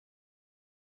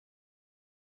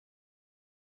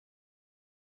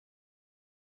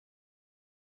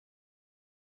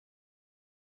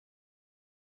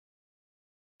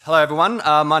Hello everyone,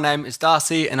 my name is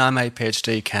Darcy and I'm a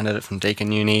PhD candidate from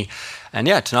Deakin Uni. And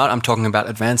yeah, tonight I'm talking about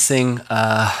advancing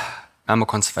mammal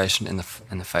conservation in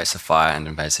the face of fire and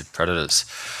invasive predators.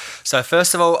 So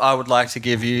first of all, I would like to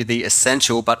give you the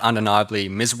essential but undeniably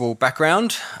miserable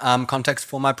background context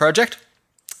for my project.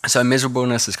 So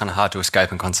miserableness is kind of hard to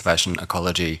escape in conservation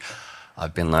ecology,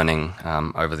 I've been learning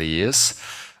over the years.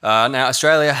 Now,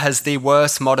 Australia has the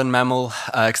worst modern mammal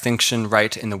extinction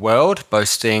rate in the world,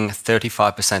 boasting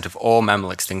 35% of all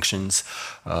mammal extinctions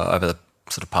over the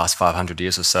sort of past 500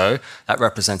 years or so. That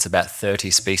represents about 30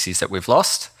 species that we've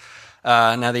lost.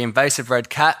 Now, the invasive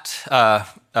red cat,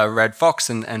 red fox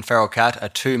and feral cat are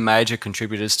two major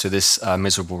contributors to this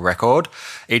miserable record.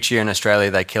 Each year in Australia,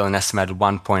 they kill an estimated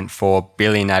 1.4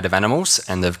 billion native animals,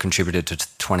 and they've contributed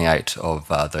to 28 of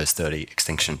those 30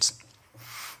 extinctions.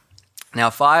 Now,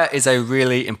 fire is a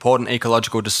really important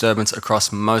ecological disturbance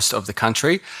across most of the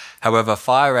country. However,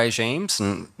 fire regimes,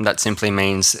 and that simply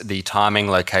means the timing,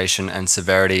 location and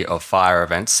severity of fire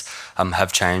events,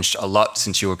 have changed a lot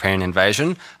since European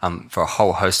invasion for a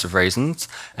whole host of reasons.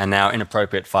 And now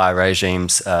inappropriate fire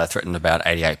regimes threaten about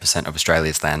 88% of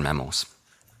Australia's land mammals.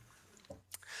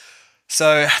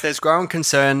 So there's growing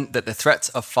concern that the threats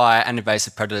of fire and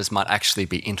invasive predators might actually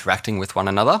be interacting with one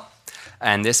another.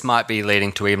 And this might be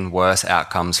leading to even worse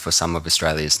outcomes for some of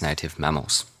Australia's native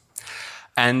mammals.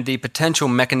 And the potential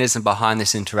mechanism behind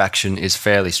this interaction is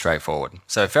fairly straightforward.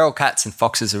 So feral cats and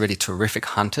foxes are really terrific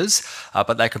hunters,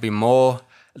 but they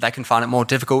can find it more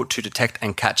difficult to detect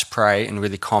and catch prey in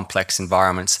really complex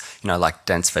environments, like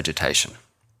dense vegetation.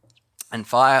 And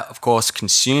fire, of course,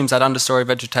 consumes that understory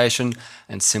vegetation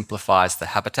and simplifies the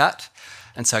habitat.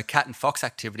 And so cat and fox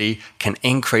activity can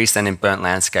increase then in burnt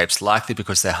landscapes, likely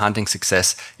because their hunting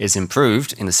success is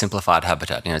improved in the simplified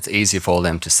habitat. It's easier for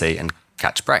them to see and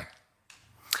catch prey.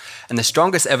 And the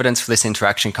strongest evidence for this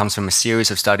interaction comes from a series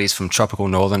of studies from tropical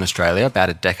northern Australia about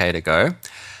a decade ago.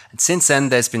 And since then,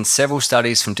 there's been several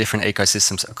studies from different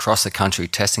ecosystems across the country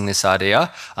testing this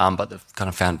idea, but they've kind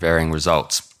of found varying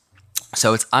results.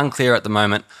 So it's unclear at the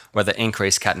moment whether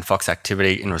increased cat and fox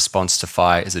activity in response to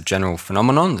fire is a general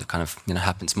phenomenon that kind of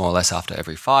happens more or less after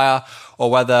every fire, or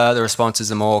whether the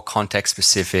responses are more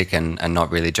context-specific and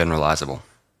not really generalizable.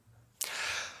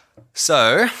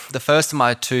 So the first of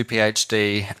my two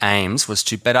PhD aims was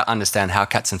to better understand how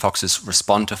cats and foxes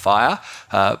respond to fire,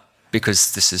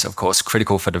 because this is, of course,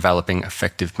 critical for developing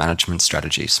effective management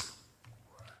strategies.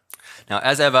 Now,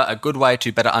 as ever, a good way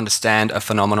to better understand a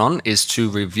phenomenon is to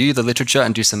review the literature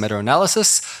and do some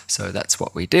meta-analysis. So that's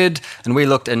what we did. And we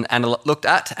looked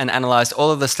at and analysed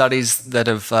all of the studies that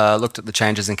have looked at the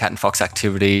changes in cat and fox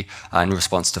activity in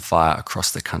response to fire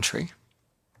across the country.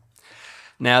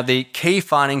 Now, the key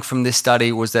finding from this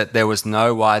study was that there was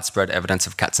no widespread evidence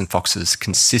of cats and foxes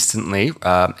consistently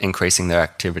increasing their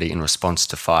activity in response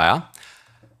to fire.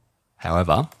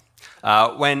 However,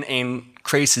 when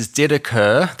increases did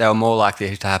occur, they were more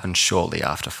likely to happen shortly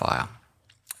after fire.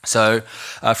 So,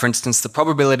 for instance, the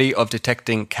probability of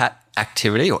detecting cat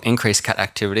activity or increased cat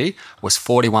activity was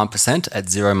 41% at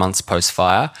 0 months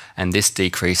post-fire, and this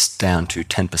decreased down to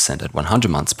 10% at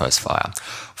 100 months post-fire.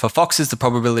 For foxes, the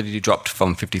probability dropped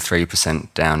from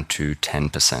 53% down to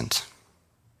 10%.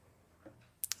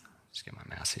 Just get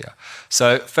my mouse here.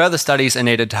 So further studies are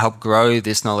needed to help grow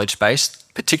this knowledge base,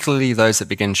 particularly those that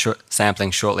begin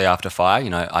sampling shortly after fire,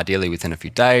 ideally within a few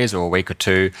days or a week or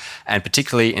two, and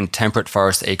particularly in temperate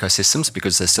forest ecosystems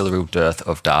because there's still a real dearth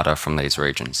of data from these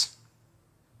regions.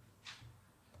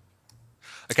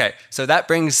 Okay, so that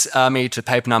brings me to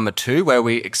paper number 2, where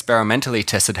we experimentally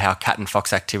tested how cat and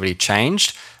fox activity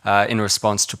changed in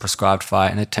response to prescribed fire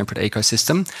in a temperate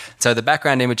ecosystem. So the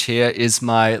background image here is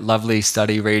my lovely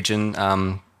study region,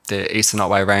 the eastern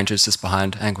Otway Ranges just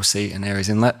behind Anglesea and Aries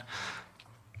Inlet.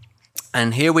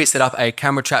 And here we set up a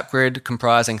camera trap grid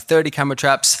comprising 30 camera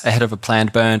traps ahead of a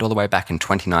planned burn all the way back in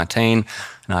 2019.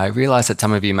 And I realise that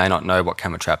some of you may not know what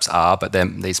camera traps are, but they're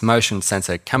these motion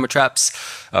sensor camera traps,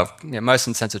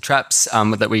 motion sensor traps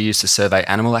that we use to survey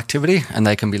animal activity, and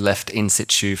they can be left in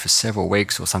situ for several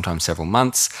weeks or sometimes several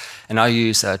months. And I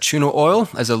use tuna oil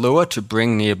as a lure to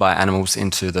bring nearby animals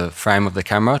into the frame of the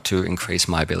camera to increase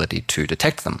my ability to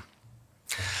detect them.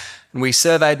 We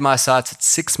surveyed my sites at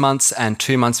 6 months and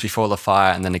 2 months before the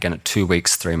fire, and then again at 2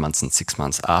 weeks, 3 months and 6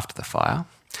 months after the fire.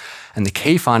 And the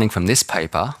key finding from this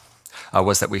paper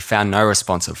was that we found no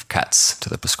response of cats to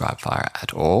the prescribed fire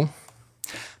at all.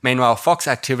 Meanwhile, fox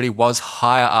activity was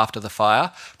higher after the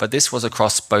fire, but this was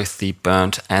across both the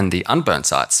burnt and the unburnt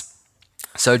sites.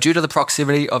 So due to the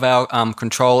proximity of our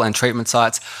control and treatment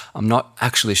sites, I'm not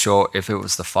actually sure if it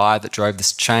was the fire that drove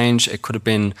this change. It could have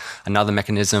been another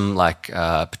mechanism like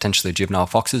potentially juvenile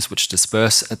foxes, which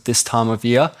disperse at this time of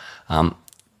year.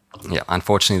 Yeah,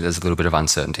 unfortunately, there's a little bit of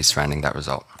uncertainty surrounding that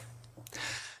result.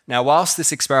 Now, whilst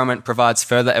this experiment provides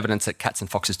further evidence that cats and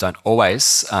foxes don't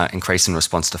always increase in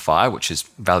response to fire, which is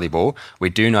valuable, we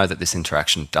do know that this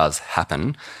interaction does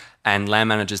happen, and land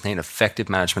managers need effective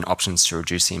management options to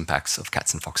reduce the impacts of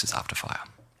cats and foxes after fire.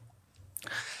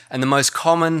 And the most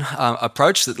common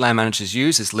approach that land managers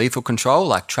use is lethal control,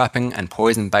 like trapping and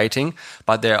poison baiting,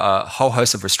 but there are a whole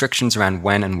host of restrictions around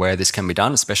when and where this can be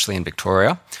done, especially in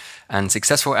Victoria. And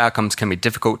successful outcomes can be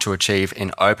difficult to achieve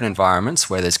in open environments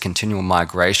where there's continual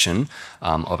migration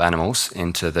of animals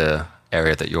into the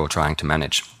area that you're trying to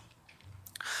manage.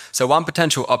 So one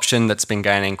potential option that's been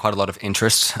gaining quite a lot of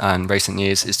interest in recent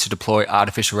years is to deploy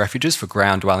artificial refuges for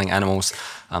ground-dwelling animals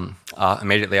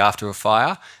immediately after a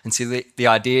fire. And so the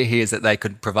idea here is that they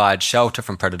could provide shelter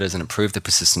from predators and improve the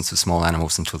persistence of small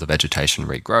animals until the vegetation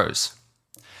regrows.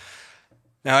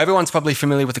 Now, everyone's probably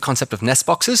familiar with the concept of nest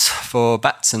boxes for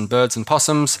bats and birds and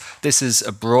possums. This is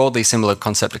a broadly similar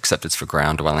concept, except it's for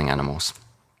ground-dwelling animals.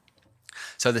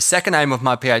 So the second aim of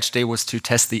my PhD was to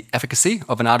test the efficacy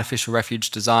of an artificial refuge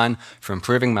design for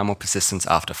improving mammal persistence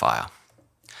after fire.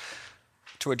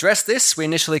 To address this, we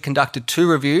initially conducted 2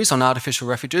 reviews on artificial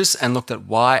refuges and looked at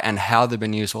why and how they've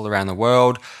been used all around the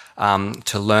world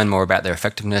to learn more about their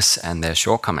effectiveness and their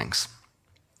shortcomings.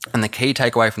 And the key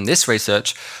takeaway from this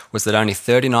research was that only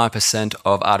 39%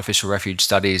 of artificial refuge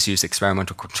studies used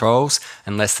experimental controls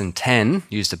and less than 10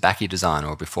 used a BACI design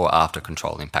or before-after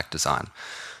control impact design.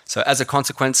 So as a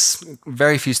consequence,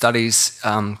 very few studies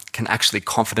can actually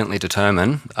confidently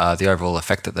determine the overall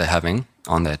effect that they're having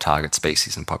on their target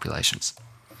species and populations.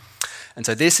 And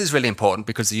so this is really important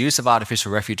because the use of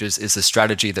artificial refuges is a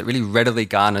strategy that really readily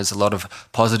garners a lot of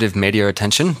positive media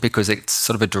attention because it's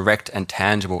sort of a direct and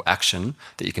tangible action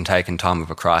that you can take in time of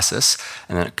a crisis,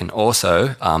 and then it can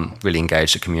also really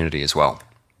engage the community as well.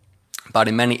 But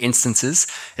in many instances,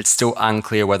 it's still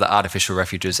unclear whether artificial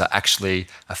refuges are actually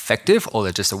effective or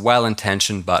they're just a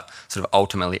well-intentioned but sort of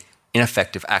ultimately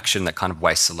ineffective action that kind of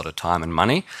wastes a lot of time and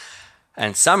money.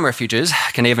 And some refuges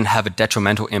can even have a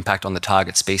detrimental impact on the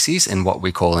target species in what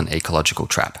we call an ecological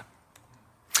trap.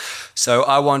 So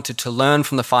I wanted to learn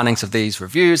from the findings of these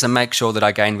reviews and make sure that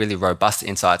I gained really robust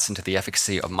insights into the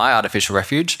efficacy of my artificial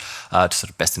refuge to sort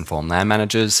of best inform land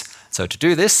managers. So to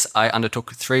do this, I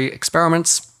undertook 3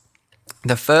 experiments.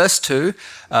 The first 2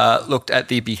 looked at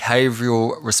the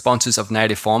behavioural responses of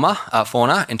native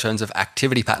fauna in terms of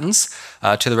activity patterns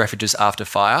to the refuges after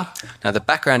fire. Now, the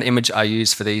background image I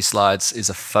used for these slides is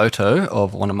a photo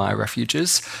of one of my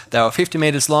refuges. They were 50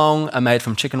 metres long, are made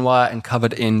from chicken wire and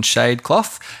covered in shade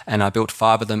cloth, and I built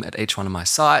 5 of them at each one of my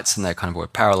sites, and they kind of were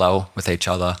parallel with each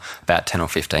other, about 10 or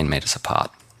 15 metres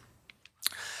apart.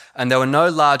 And there were no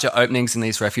larger openings in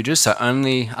these refuges, so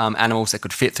only animals that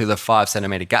could fit through the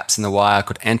 5-centimetre gaps in the wire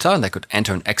could enter, and they could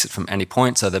enter and exit from any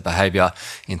point, so their behaviour,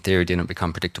 in theory, didn't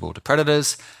become predictable to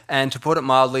predators. And to put it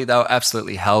mildly, they were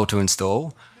absolutely hell to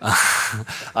install,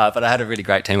 but I had a really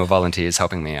great team of volunteers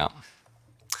helping me out.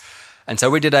 And so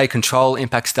we did a control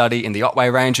impact study in the Otway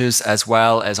Ranges as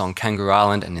well as on Kangaroo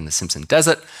Island and in the Simpson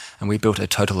Desert. And we built a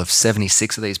total of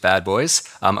 76 of these bad boys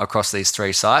across these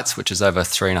 3 sites, which is over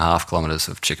 3.5 kilometres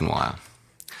of chicken wire.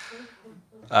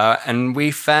 And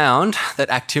we found that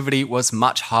activity was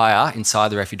much higher inside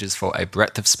the refuges for a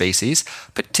breadth of species,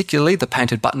 particularly the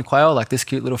painted button quail, like this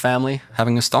cute little family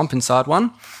having a stomp inside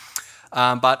one.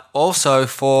 But also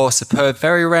for superb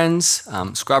fairy wrens,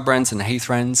 scrub wrens and heath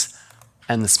wrens,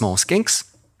 and the small skinks.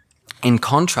 In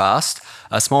contrast,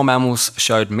 small mammals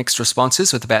showed mixed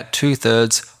responses, with about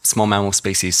 2/3 of small mammal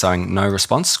species showing no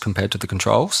response compared to the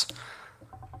controls.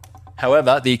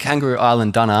 However, the Kangaroo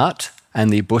Island dunnart and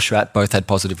the bush rat both had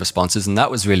positive responses, and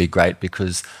that was really great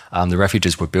because the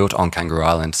refuges were built on Kangaroo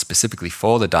Island specifically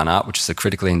for the dunnart, which is a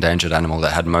critically endangered animal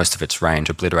that had most of its range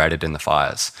obliterated in the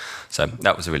fires. So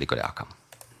that was a really good outcome.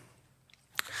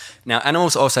 Now,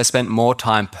 animals also spent more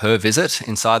time per visit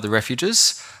inside the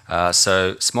refuges.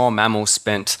 So small mammals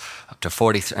spent up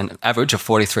to an average of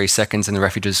 43 seconds in the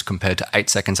refuges compared to 8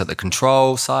 seconds at the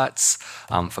control sites.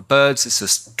 For birds, this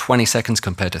is 20 seconds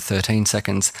compared to 13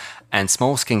 seconds. And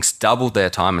small skinks doubled their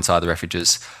time inside the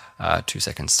refuges, 2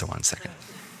 seconds to 1 second.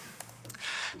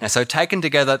 Now, so taken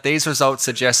together, these results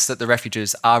suggest that the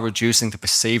refuges are reducing the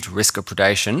perceived risk of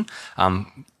predation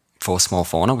for small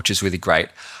fauna, which is really great.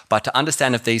 But to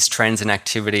understand if these trends in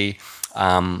activity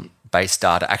based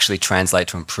data actually translate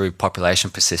to improved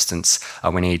population persistence,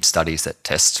 we need studies that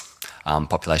test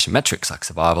population metrics like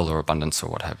survival or abundance or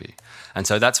what have you. And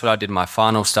so that's what I did in my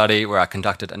final study, where I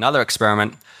conducted another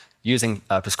experiment using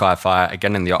prescribed fire,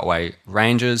 again in the Otway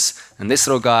Ranges. And this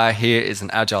little guy here is an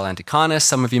agile antechinus,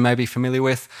 some of you may be familiar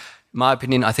with. In my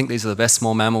opinion, I think these are the best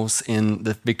small mammals in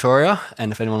the Victoria,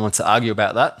 and if anyone wants to argue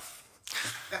about that,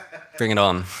 bring it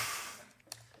on.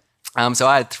 So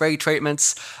I had 3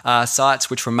 treatments, sites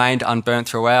which remained unburnt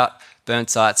throughout, burnt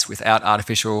sites without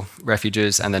artificial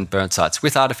refuges, and then burnt sites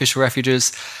with artificial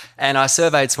refuges. And I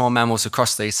surveyed small mammals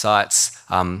across these sites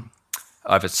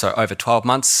over 12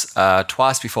 months,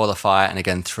 twice before the fire and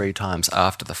again 3 times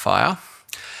after the fire.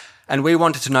 And we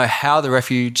wanted to know how the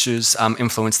refuges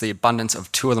influence the abundance of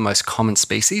 2 of the most common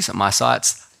species at my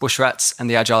sites, bush rats and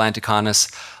the agile antechinus,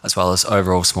 as well as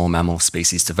overall small mammal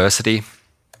species diversity.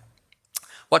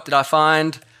 What did I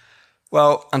find?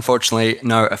 Well, unfortunately,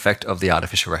 no effect of the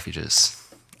artificial refuges,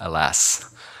 alas.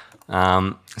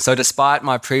 So despite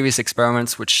my previous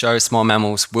experiments, which show small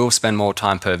mammals will spend more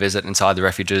time per visit inside the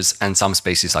refuges, and some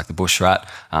species like the bush rat,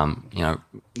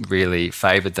 really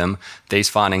favoured them, these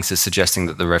findings are suggesting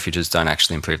that the refuges don't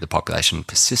actually improve the population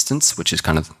persistence, which is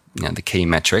kind of the key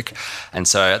metric. And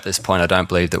so at this point, I don't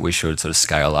believe that we should sort of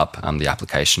scale up the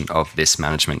application of this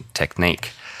management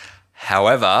technique.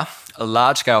 However,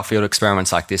 large-scale field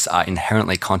experiments like this are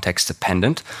inherently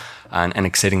context-dependent and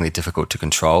exceedingly difficult to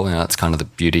control. That's kind of the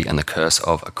beauty and the curse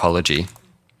of ecology.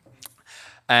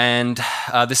 And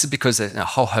this is because there's a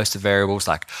whole host of variables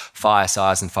like fire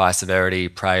size and fire severity,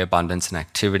 prey abundance and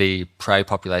activity, prey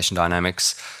population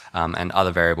dynamics, and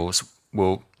other variables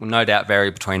will no doubt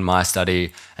vary between my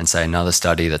study and, say, another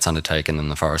study that's undertaken in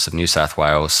the forests of New South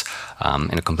Wales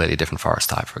in a completely different forest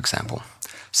type, for example.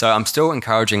 So I'm still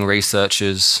encouraging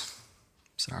researchers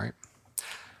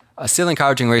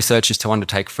to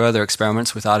undertake further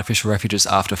experiments with artificial refuges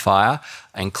after fire,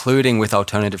 including with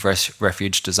alternative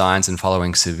refuge designs and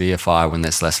following severe fire when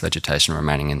there's less vegetation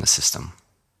remaining in the system.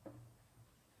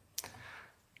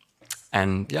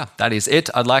 And yeah, that is it.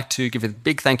 I'd like to give a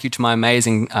big thank you to my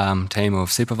amazing team of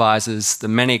supervisors, the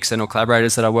many external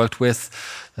collaborators that I worked with,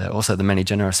 also the many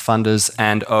generous funders,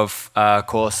 and of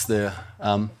course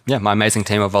my amazing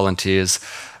team of volunteers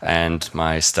and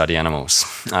my study animals.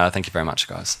 Thank you very much,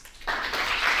 guys.